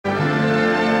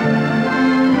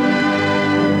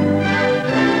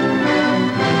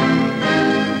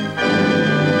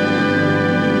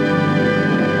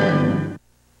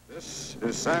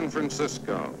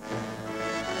Francisco.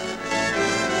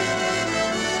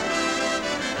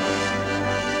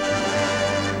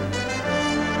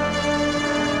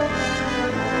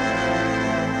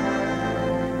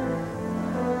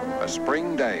 A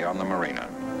spring day on the marina.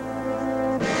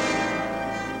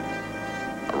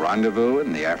 A rendezvous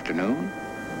in the afternoon?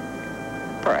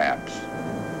 Perhaps.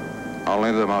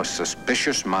 Only the most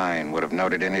suspicious mind would have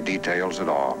noted any details at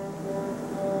all.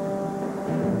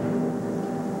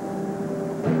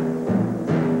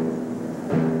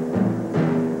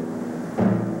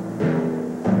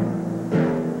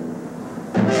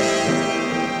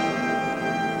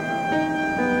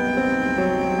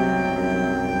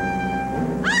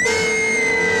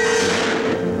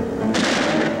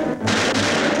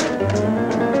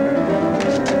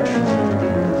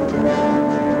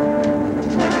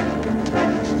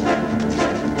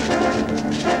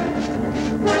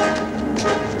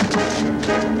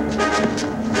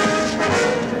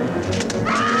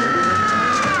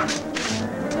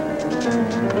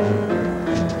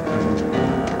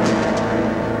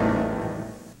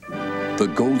 The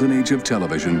golden age of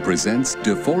television presents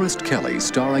DeForest Kelley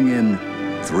starring in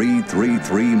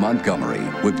 333 Montgomery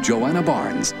with Joanna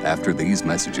Barnes after these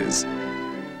messages.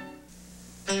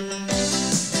 In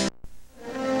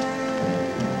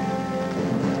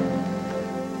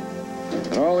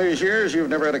all these years, you've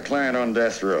never had a client on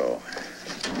death row.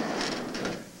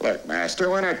 Look,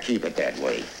 Master, why not keep it that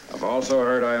way? I've also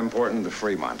heard how important the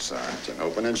Fremont are. It's an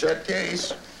open and shut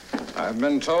case. I've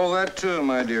been told that too,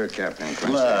 my dear Captain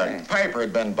Quincy. Look, Piper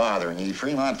had been bothering E.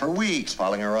 Fremont for weeks,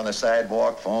 following her on the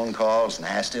sidewalk, phone calls,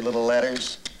 nasty little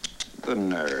letters. The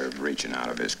nerve reaching out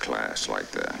of his class like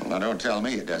that. Well, now, don't tell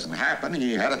me it doesn't happen.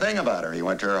 He had a thing about her. He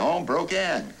went to her home, broke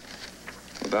in.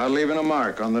 Without leaving a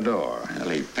mark on the door. Well,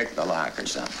 he picked the lock or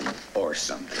something. Or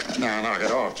something. Now, knock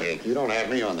it off, Jake. You don't have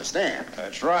me on the stand.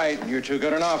 That's right. You're too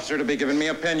good an officer to be giving me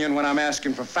opinion when I'm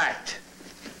asking for fact.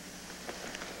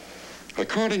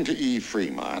 According to E.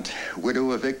 Fremont,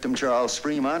 widow of victim Charles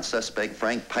Fremont, suspect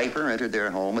Frank Piper entered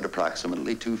their home at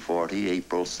approximately 2:40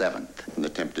 April 7th and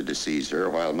attempted to seize her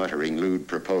while muttering lewd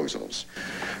proposals.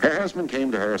 Her husband came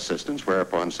to her assistance,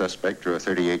 whereupon suspect drew a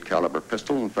 .38 caliber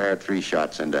pistol and fired 3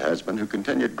 shots into husband, who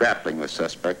continued grappling with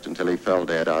suspect until he fell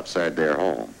dead outside their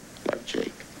home, like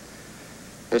Jake.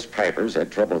 This Piper's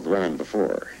had trouble with women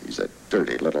before. He's a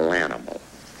dirty little animal.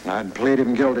 I'd plead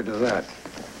him guilty to that.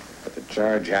 But the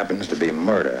charge happens to be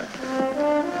murder.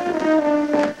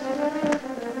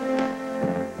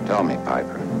 Tell me,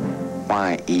 Piper,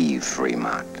 why Eve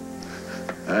Fremont?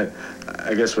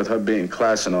 I guess with her being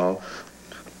class and all,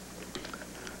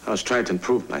 I was trying to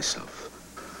improve myself.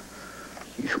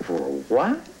 You were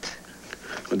what?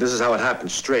 But this is how it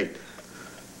happened, straight.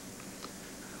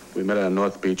 We met at a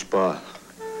North Beach bar.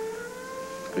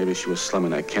 Maybe she was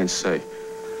slumming, I can't say.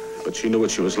 But she knew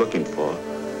what she was looking for.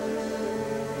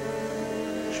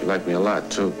 She liked me a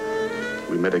lot, too.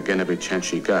 We met again every chance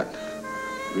she got.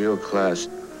 Real class.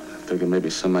 I figured maybe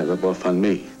some might rub off on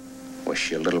me. Was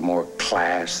she a little more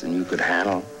class than you could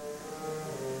handle?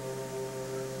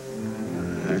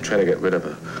 I tried to get rid of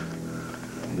her.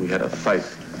 We had a fight.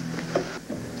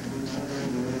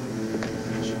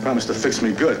 She promised to fix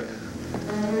me good.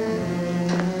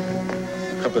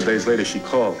 A couple of days later, she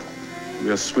called.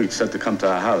 Real sweet, said to come to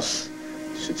our house.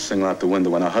 She'd single out the window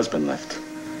when her husband left.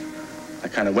 I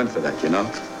kind of went for that, you know?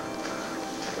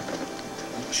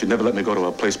 She'd never let me go to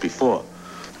her place before.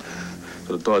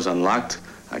 So the door's unlocked.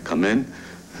 I come in.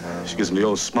 She gives me the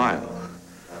old smile.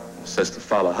 Says to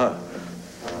follow her.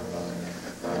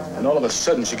 And all of a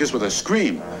sudden, she gives with a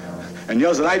scream and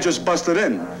yells that I just busted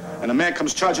in. And a man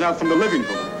comes charging out from the living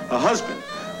room, her husband.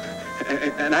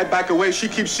 And I back away. She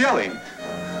keeps yelling.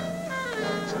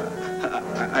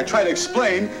 So I try to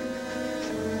explain,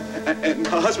 and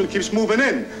her husband keeps moving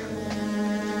in.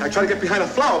 I try to get behind a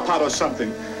flower pot or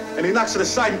something, and he knocks to the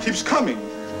side and keeps coming.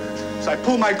 So I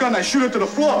pull my gun, I shoot it to the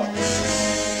floor.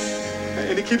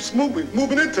 And he keeps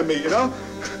moving into me, you know?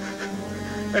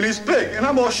 And he's big, and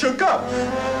I'm all shook up.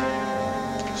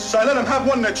 So I let him have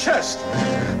one in the chest.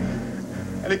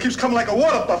 And he keeps coming like a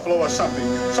water buffalo or something.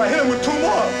 So I hit him with 2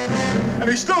 more, and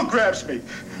he still grabs me.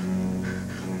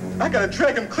 I gotta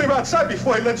drag him clear outside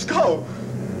before he lets go.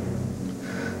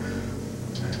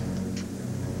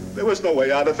 There was no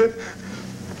way out of it.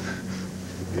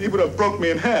 He would have broke me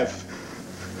in half.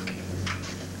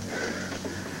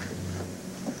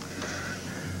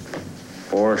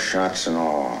 Four shots in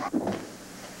all.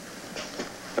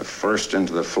 The first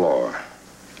into the floor.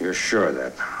 You're sure of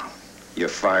that now? You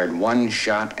fired 1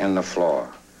 shot in the floor.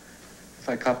 If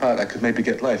I cop out, I could maybe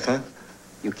get life, huh?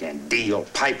 You can't deal,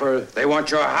 Piper. They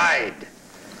want your hide.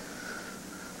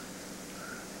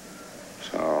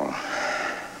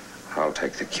 I'll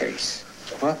take the case.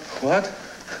 What?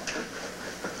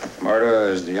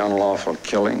 Murder is the unlawful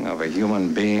killing of a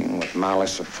human being with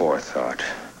malice aforethought.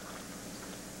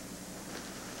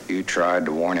 You tried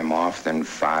to warn him off, then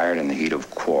fired in the heat of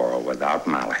quarrel without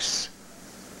malice.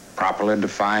 Properly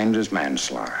defined as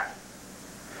manslaughter.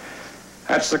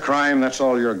 That's the crime, that's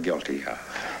all you're guilty of.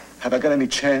 Have I got any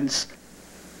chance?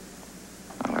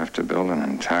 I'll have to build an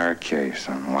entire case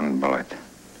on one bullet.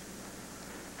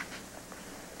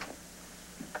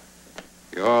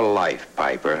 Your life,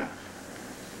 Piper,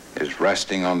 is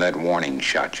resting on that warning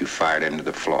shot you fired into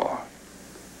the floor.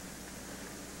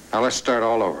 Now let's start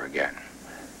all over again.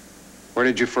 Where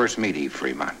did you first meet Eve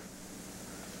Fremont?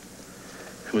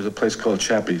 It was a place called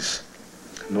Chappie's,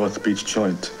 North Beach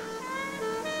joint.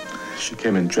 She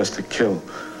came in dressed to kill.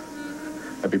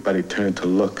 Everybody turned to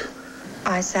look.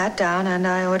 I sat down and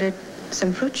I ordered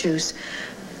some fruit juice.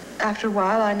 After a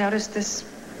while, I noticed this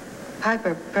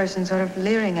Piper person sort of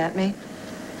leering at me.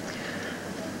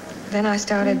 Then I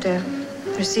started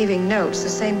receiving notes, the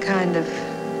same kind of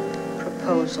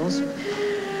proposals.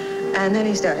 And then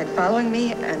he started following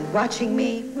me and watching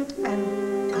me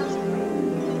and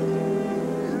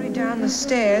hurried down the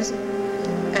stairs.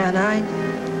 And I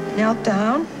knelt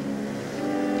down.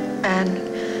 And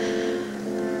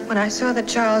when I saw that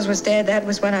Charles was dead, that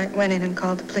was when I went in and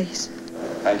called the police.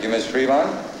 Thank you, Miss Fremont.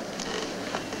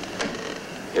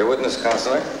 Your witness,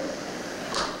 Counselor.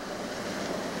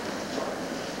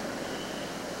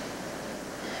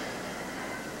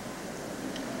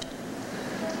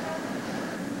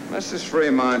 Mrs.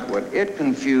 Fremont, would it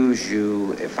confuse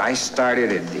you if I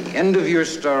started at the end of your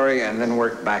story and then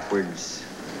worked backwards?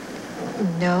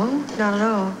 No, not at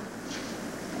all.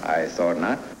 I thought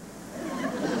not.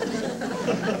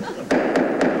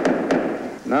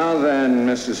 Now then,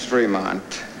 Mrs.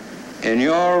 Fremont, in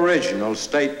your original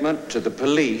statement to the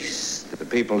police, the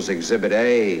People's Exhibit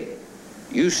A,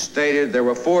 you stated there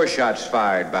were 4 shots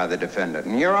fired by the defendant.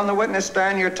 And you're on the witness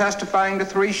stand, you're testifying to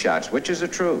 3 shots. Which is the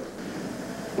truth?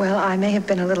 Well, I may have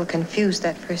been a little confused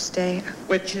that first day.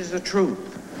 Which is the truth?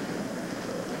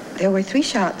 There were 3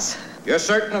 shots. You're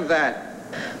certain of that?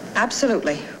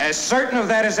 Absolutely. As certain of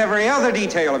that as every other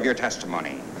detail of your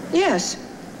testimony? Yes.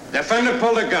 Defendant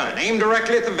pulled a gun, aimed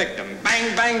directly at the victim.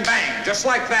 Bang, bang, bang, just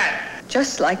like that.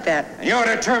 Just like that. And you're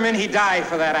determined he died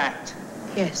for that act?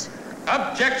 Yes.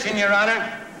 Objection, Your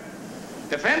Honor.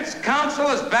 Defense counsel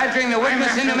is badgering the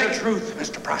witness into the truth,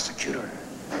 Mr. Prosecutor.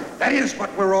 That is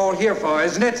what we're all here for,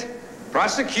 isn't it?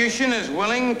 Prosecution is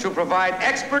willing to provide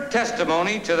expert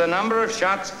testimony to the number of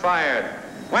shots fired.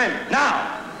 When?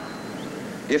 Now!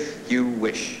 If you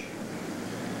wish.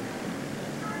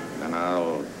 Then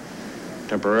I'll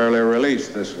temporarily release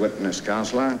this witness,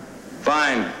 Counselor.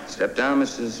 Fine. Step down,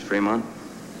 Mrs. Fremont.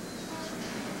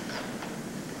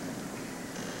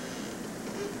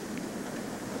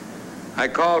 I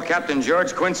call Captain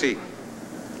George Quincy.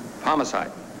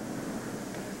 Homicide.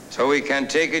 So we can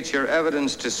take it your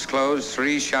evidence disclosed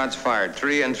 3 shots fired,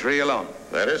 3 and 3 alone.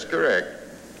 That is correct.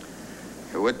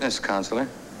 Your witness, Counselor.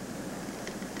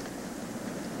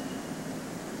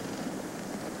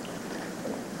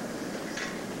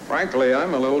 Frankly,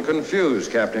 I'm a little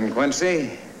confused, Captain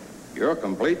Quincy. Your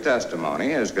complete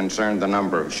testimony has concerned the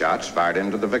number of shots fired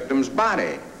into the victim's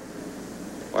body.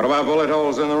 What about bullet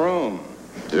holes in the room?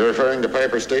 You're referring to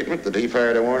Piper's statement that he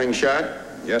fired a warning shot?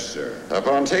 Yes, sir.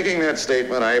 Upon taking that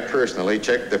statement, I personally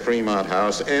checked the Fremont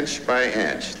house inch by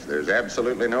inch. There's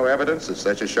absolutely no evidence that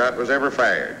such a shot was ever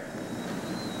fired.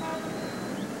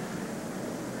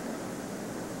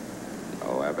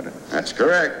 No evidence. That's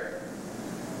correct.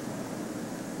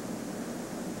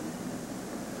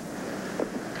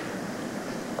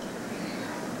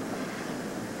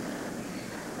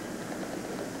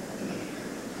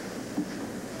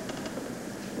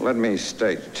 Let me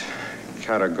state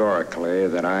categorically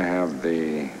that I have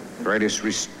the greatest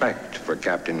respect for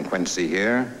Captain Quincy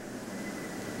here.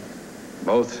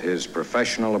 Both his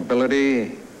professional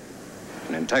ability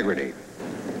and integrity.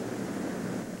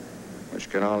 Which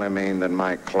can only mean that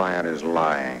my client is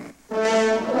lying.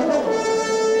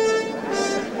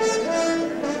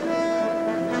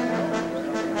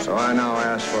 So I now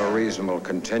ask for a reasonable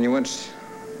continuance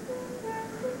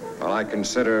while I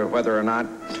consider whether or not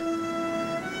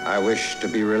I wish to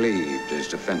be relieved as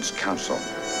defense counsel.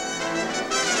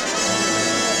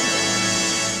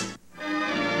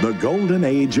 The golden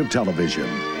age of television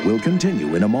will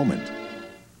continue in a moment.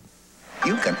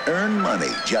 You can earn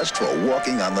money just for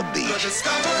walking on the beach.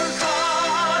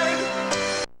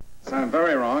 I'm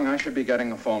very wrong. I should be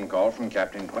getting a phone call from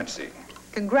Captain Quincy.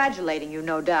 Congratulating you,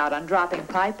 no doubt, on dropping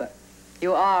Piper.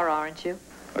 You are, aren't you?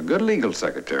 A good legal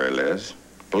secretary, Liz.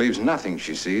 Believes nothing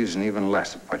she sees and even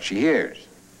less of what she hears.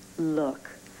 Look,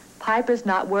 Piper's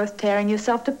not worth tearing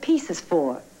yourself to pieces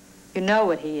for. You know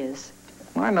what he is.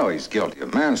 Well, I know he's guilty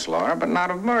of manslaughter, but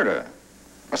not of murder.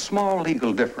 A small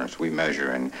legal difference we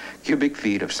measure in cubic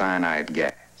feet of cyanide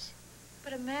gas.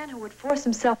 But a man who would force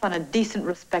himself on a decent,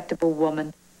 respectable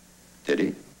woman. Did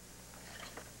he?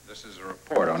 This is a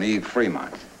report on Eve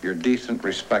Fremont, your decent,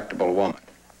 respectable woman.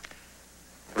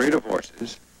 3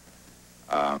 divorces.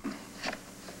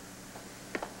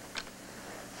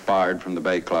 Fired from the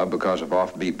Bay Club because of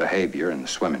offbeat behavior in the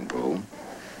swimming pool.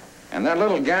 And that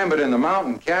little gambit in the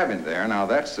mountain cabin there, now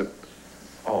that's the...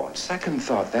 Oh, on second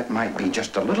thought, that might be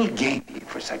just a little gamey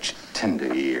for such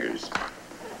tender years.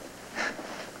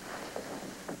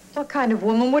 What kind of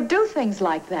woman would do things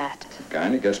like that? The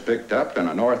kind who gets picked up in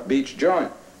a North Beach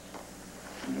joint.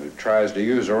 And who tries to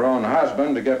use her own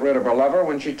husband to get rid of her lover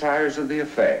when she tires of the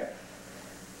affair.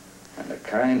 And the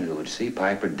kind who would see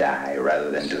Piper die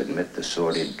rather than to admit the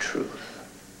sordid truth.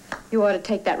 You ought to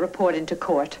take that report into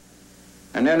court.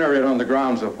 And enter it on the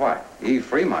grounds of what? Eve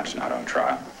Fremont's not on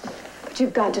trial. But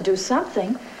you've got to do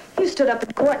something. You stood up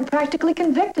in court and practically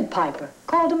convicted Piper,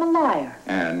 called him a liar.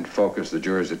 And focused the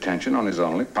jury's attention on his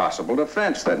only possible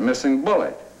defense, that missing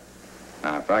bullet.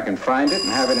 Now, if I can find it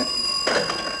and have it in...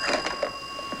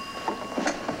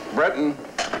 Breton.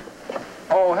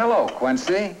 Oh, hello,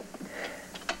 Quincy.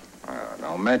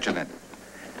 Don't mention it.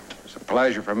 It's a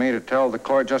pleasure for me to tell the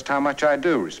court just how much I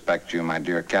do respect you, my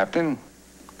dear Captain.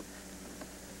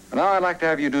 But now I'd like to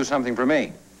have you do something for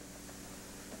me.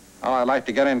 Oh, I'd like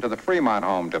to get into the Fremont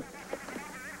home to...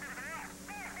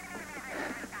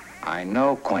 I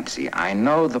know, Quincy, I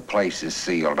know the place is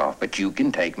sealed off, but you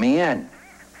can take me in.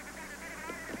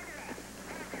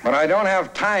 But I don't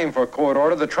have time for court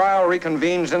order. The trial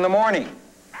reconvenes in the morning.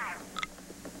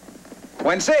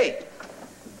 Quincy!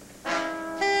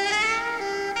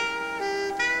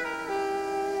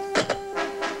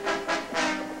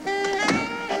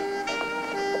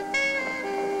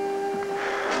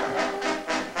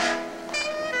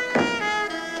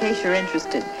 In case you're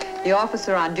interested, the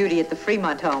officer on duty at the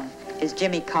Fremont home is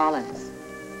Jimmy Collins.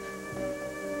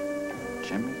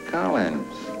 Jimmy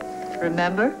Collins.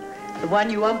 Remember? The one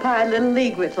you umpired Little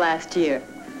League with last year.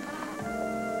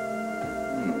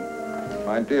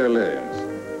 My dear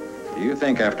Liz, do you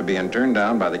think after being turned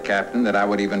down by the captain that I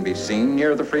would even be seen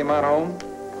near the Fremont home?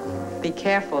 Be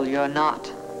careful, you're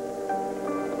not.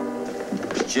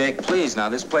 Jake, please, now,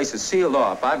 this place is sealed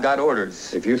off. I've got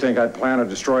orders. If you think I'd plan to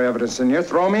destroy evidence in here,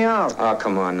 throw me out. Oh,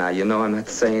 come on now. You know I'm not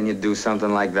saying you'd do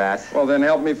something like that. Well, then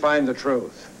help me find the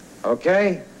truth.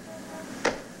 Okay?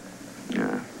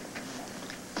 Yeah.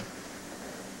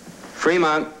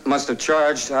 Fremont must have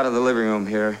charged out of the living room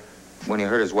here when he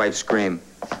heard his wife scream.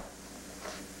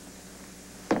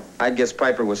 I'd guess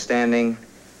Piper was standing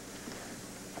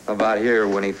about here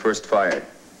when he first fired.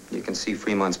 You can see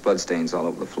Fremont's bloodstains all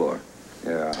over the floor.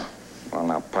 Yeah. Well,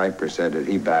 now, Piper said that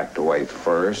he backed away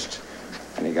first,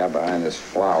 and he got behind this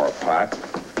flower pot.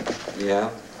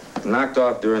 Yeah? Knocked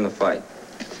off during the fight.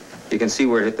 You can see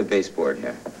where it hit the baseboard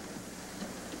here.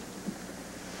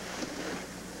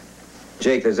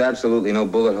 Jake, there's absolutely no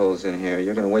bullet holes in here.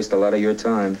 You're gonna waste a lot of your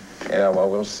time. Yeah, well,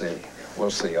 we'll see. We'll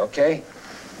see, okay?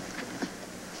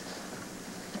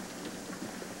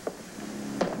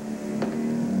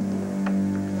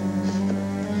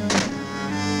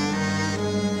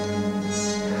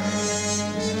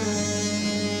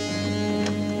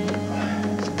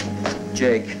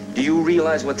 Jake, do you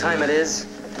realize what time it is?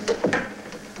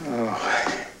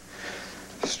 Oh,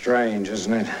 strange,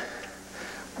 isn't it?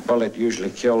 A bullet usually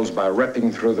kills by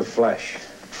ripping through the flesh.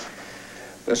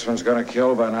 This one's gonna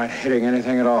kill by not hitting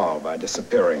anything at all, by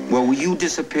disappearing. Well, will you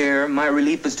disappear? My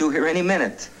relief is due here any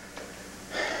minute.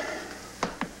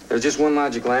 There's just one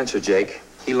logical answer, Jake.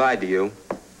 He lied to you.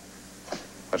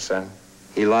 What's that?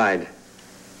 He lied.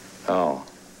 Oh.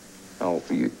 Oh,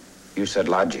 you said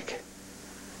logic.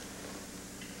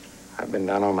 I've been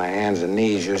down on my hands and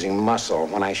knees using muscle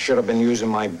when I should have been using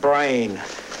my brain.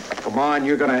 Come on,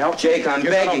 you're gonna help Jake, I'm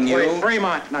begging you. You're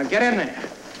Fremont. Now get in there.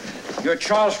 You're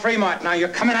Charles Fremont. Now you're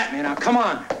coming at me. Now come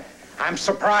on. I'm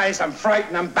surprised. I'm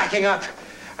frightened. I'm backing up.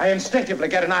 I instinctively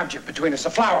get an object between us,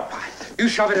 a flower pot. You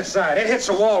shove it aside. It hits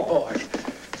a wall board.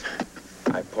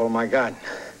 I pull my gun.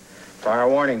 Fire a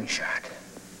warning shot.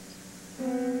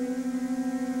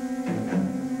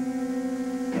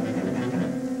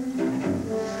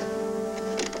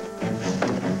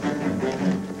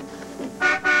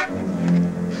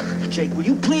 Jake, will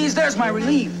you please? There's my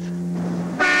relief.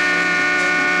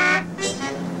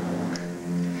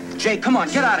 Jake, come on,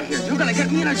 get out of here. You're gonna get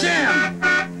me in a jam.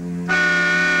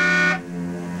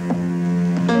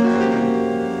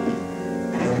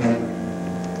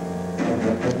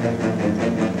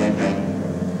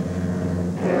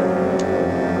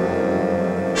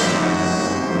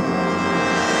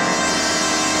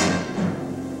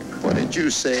 did you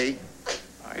say?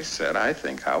 I said I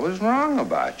think I was wrong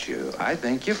about you. I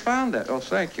think you found that. Oh,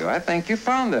 thank you. I think you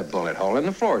found that bullet hole in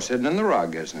the floor. It's hidden in the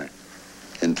rug, isn't it?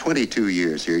 In 22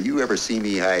 years here, you ever see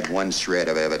me hide one shred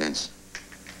of evidence?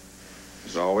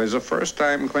 It's always a first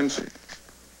time, Quincy.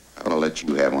 I'll let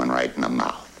you have one right in the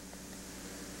mouth.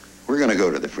 We're gonna go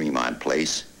to the Fremont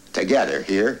place together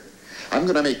here. I'm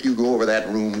gonna make you go over that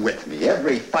room with me,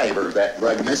 every fiber of that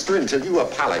rug, mister, until you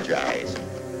apologize.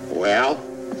 Well?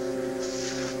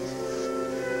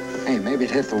 Hey, maybe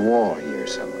it hit the wall here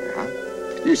somewhere, huh?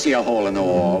 You see a hole in the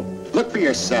wall? Look for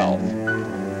yourself.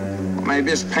 Well,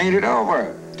 maybe it's painted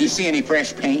over. Do you see any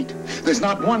fresh paint? There's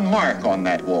not one mark on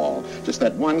that wall. Just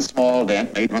that one small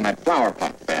dent made when that flower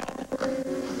pot fell.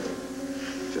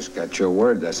 Just got your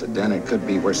word that's a dent. It could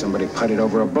be where somebody putted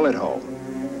over a bullet hole.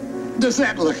 Does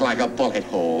that look like a bullet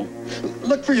hole?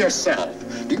 Look for yourself.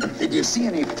 Did you see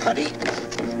any putty?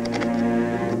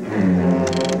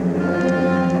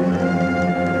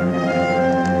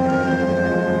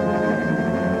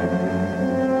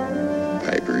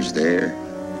 Piper's there.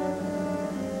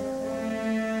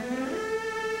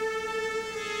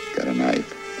 Got a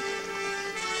knife.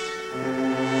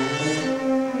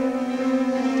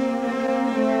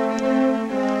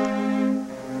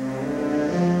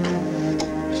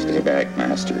 Stay back,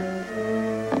 Master.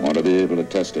 I want to be able to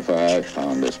testify I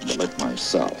found this bullet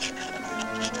myself.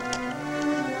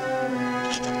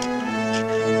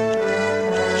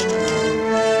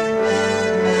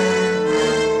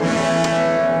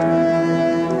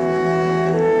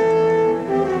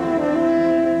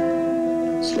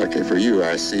 Lucky for you,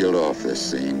 I sealed off this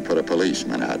scene, put a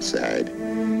policeman outside.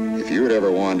 If you had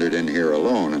ever wandered in here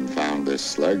alone and found this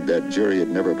slug, that jury had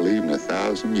never believed in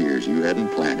 1,000 years you hadn't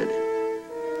planted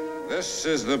it. This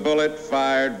is the bullet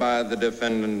fired by the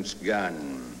defendant's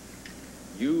gun.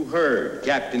 You heard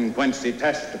Captain Quincy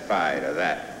testify to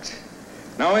that.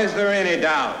 Now, is there any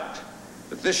doubt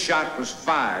that this shot was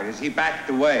fired as he backed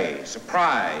away,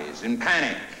 surprised, in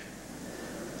panic?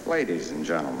 Ladies and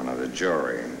gentlemen of the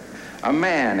jury, a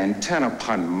man intent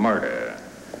upon murder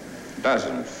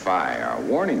doesn't fire a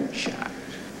warning shot.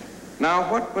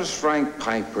 Now, what was Frank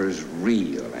Piper's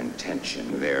real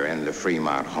intention there in the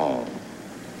Fremont home?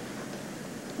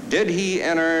 Did he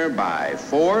enter by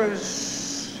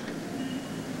force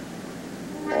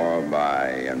or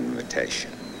by invitation?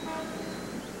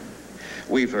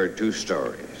 We've heard two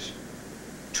stories,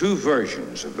 two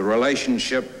versions of the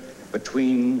relationship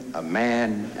between a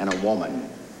man and a woman.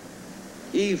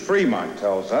 Eve Fremont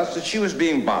tells us that she was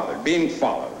being bothered, being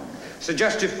followed,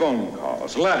 suggestive phone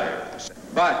calls, letters.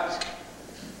 But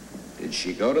did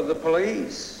she go to the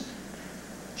police?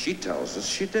 She tells us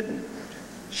she didn't.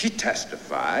 She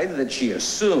testified that she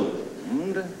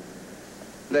assumed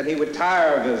that he would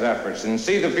tire of his efforts and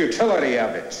see the futility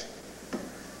of it.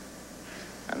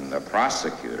 And the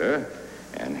prosecutor,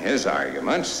 in his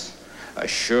arguments,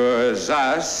 assures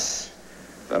us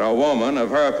that a woman of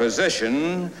her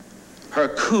position, her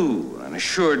cool and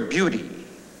assured beauty,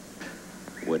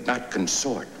 would not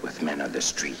consort with men of the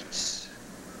streets.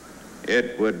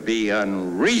 It would be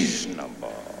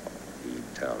unreasonable, he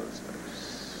tells us.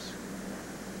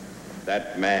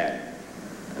 That man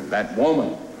and that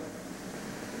woman,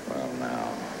 well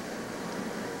now,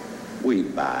 we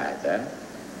buy that,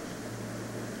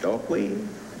 don't we?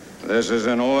 This is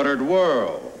an ordered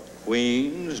world.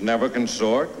 Queens never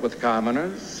consort with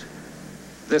commoners.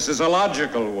 This is a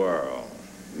logical world.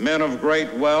 Men of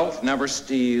great wealth never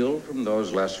steal from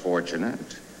those less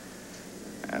fortunate.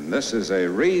 And this is a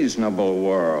reasonable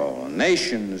world.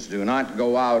 Nations do not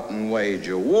go out and wage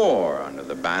a war under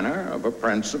the banner of a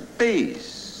Prince of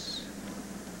Peace.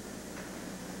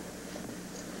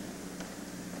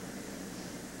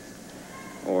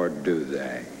 Or do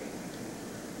they?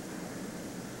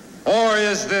 Or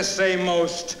is this a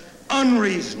most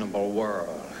unreasonable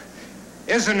world?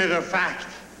 Isn't it a fact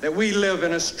that we live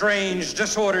in a strange,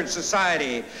 disordered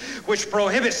society which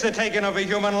prohibits the taking of a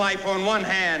human life on one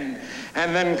hand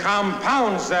and then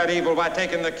compounds that evil by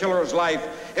taking the killer's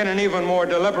life in an even more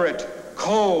deliberate,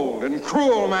 cold, and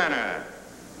cruel manner?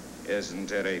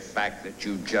 Isn't it a fact that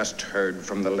you just heard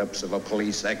from the lips of a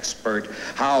police expert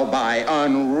how by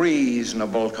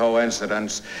unreasonable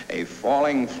coincidence a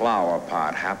falling flower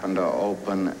pot happened to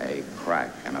open a crack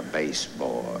in a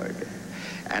baseboard?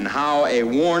 And how a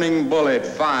warning bullet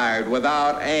fired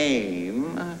without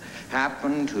aim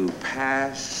happened to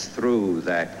pass through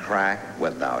that crack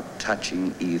without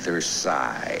touching either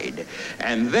side.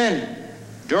 And then,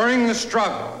 during the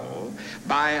struggle,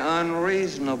 by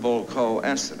unreasonable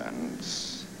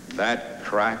coincidence, that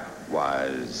crack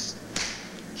was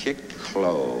kicked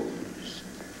closed.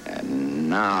 And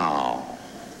now,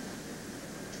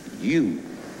 You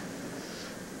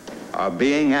are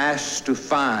being asked to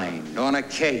find on a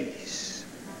case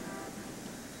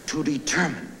to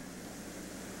determine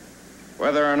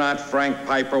whether or not Frank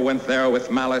Piper went there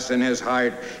with malice in his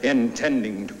heart,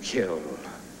 intending to kill,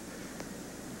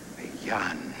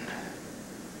 beyond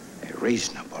a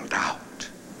reasonable doubt.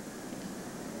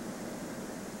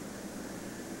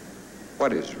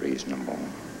 What is reasonable?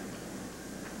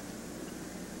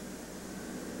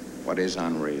 What is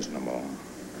unreasonable?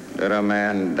 Did a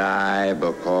man die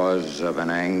because of an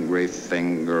angry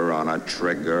finger on a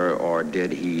trigger, or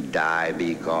did he die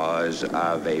because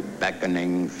of a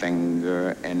beckoning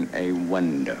finger in a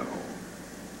window?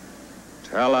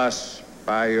 Tell us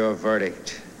by your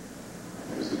verdict.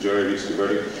 Has the jury reached a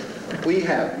verdict? We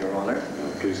have, Your Honor.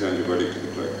 Please hand your verdict to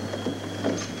the clerk.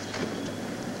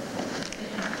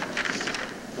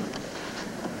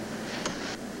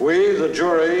 We, the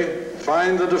jury,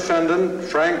 find the defendant,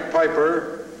 Frank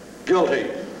Piper, guilty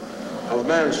of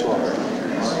manslaughter.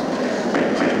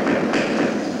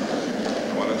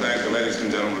 I want to thank the ladies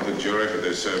and gentlemen of the jury for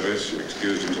their service. You're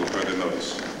excused until further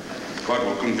notice. The court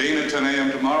will convene at 10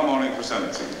 a.m. tomorrow morning for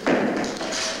sentencing.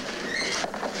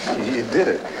 You did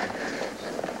it.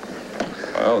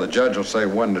 Well, the judge will say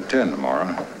 1 to 10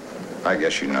 tomorrow. I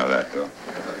guess you know that, Bill.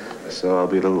 So I'll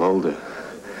be a little older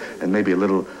and maybe a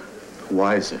little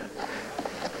wiser.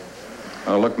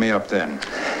 Well, look me up then.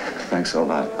 Thanks a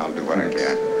lot. I'll do what I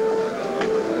can.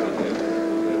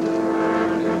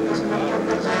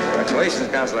 Congratulations,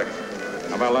 Counselor.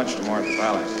 How about lunch tomorrow at the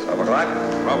Palace? 12 o'clock?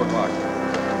 12 o'clock.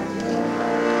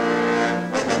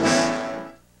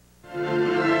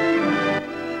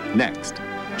 Next,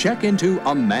 check into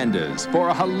Amanda's for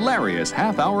a hilarious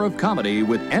half hour of comedy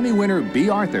with Emmy winner B.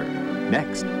 Arthur.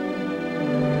 Next.